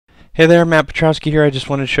Hey there, Matt Petrowski here. I just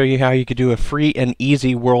wanted to show you how you could do a free and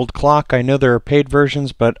easy world clock. I know there are paid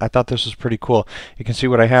versions, but I thought this was pretty cool. You can see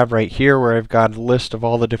what I have right here where I've got a list of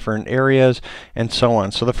all the different areas and so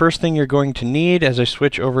on. So the first thing you're going to need as I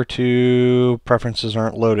switch over to preferences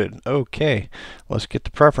aren't loaded. Okay, let's get the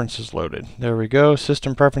preferences loaded. There we go,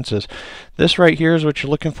 system preferences. This right here is what you're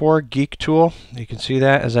looking for, GeekTool. You can see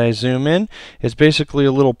that as I zoom in. It's basically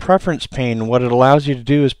a little preference pane. What it allows you to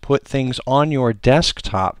do is put things on your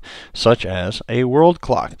desktop, such as a world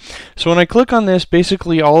clock. So when I click on this,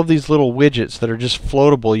 basically all of these little widgets that are just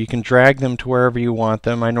floatable, you can drag them to wherever you want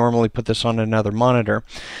them. I normally put this on another monitor.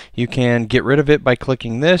 You can get rid of it by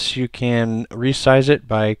clicking this. You can resize it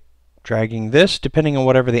by dragging this, depending on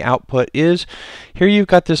whatever the output is. Here you've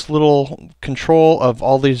got this little control of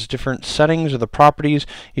all these different settings or the properties.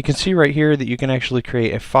 You can see right here that you can actually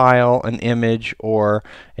create a file, an image, or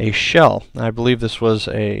a shell. I believe this was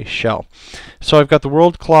a shell. So I've got the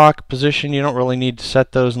world clock position. You don't really need to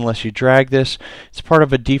set those unless you drag this. It's part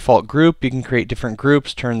of a default group. You can create different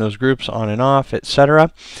groups, turn those groups on and off,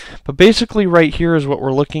 etc. But basically right here is what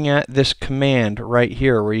we're looking at, this command right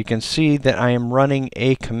here, where you can see that I am running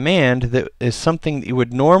a command that is something that you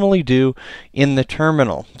would normally do in the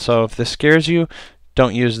terminal. So if this scares you,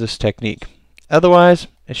 don't use this technique. Otherwise,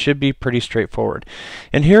 it should be pretty straightforward.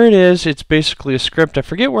 And here it is. It's basically a script. I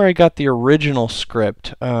forget where I got the original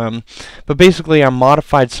script, but basically I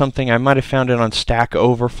modified something. I might have found it on Stack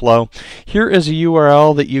Overflow. Here is a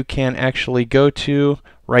URL that you can actually go to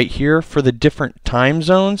right here for the different time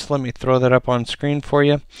zones. Let me throw that up on screen for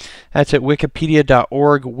you. That's at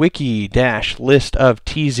wikipedia.org wiki-list of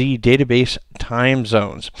TZ database time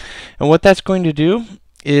zones. And what that's going to do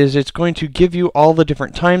is it's going to give you all the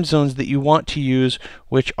different time zones that you want to use,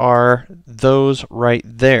 which are those right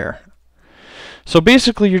there. So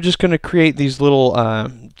basically you're just going to create these little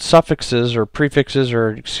suffixes or prefixes, or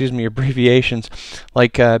excuse me, abbreviations,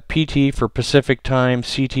 like PT for Pacific time,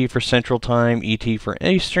 CT for Central time, ET for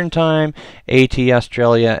Eastern time, AT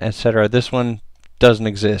Australia, etc. This one doesn't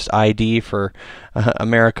exist, ID for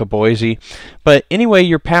America Boise. But anyway,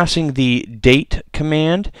 you're passing the date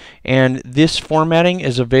command, and this formatting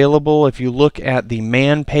is available if you look at the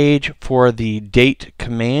man page for the date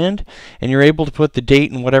command, and you're able to put the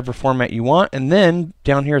date in whatever format you want. And then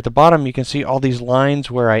down here at the bottom you can see all these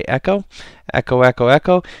lines where I echo.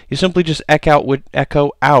 You simply just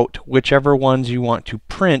echo out whichever ones you want to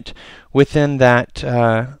print within that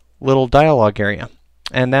little dialog area.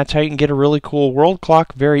 And that's how you can get a really cool world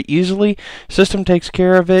clock very easily. System takes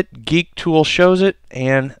care of it, GeekTool shows it,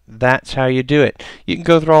 and that's how you do it. You can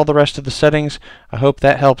go through all the rest of the settings. I hope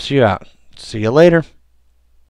that helps you out. See you later.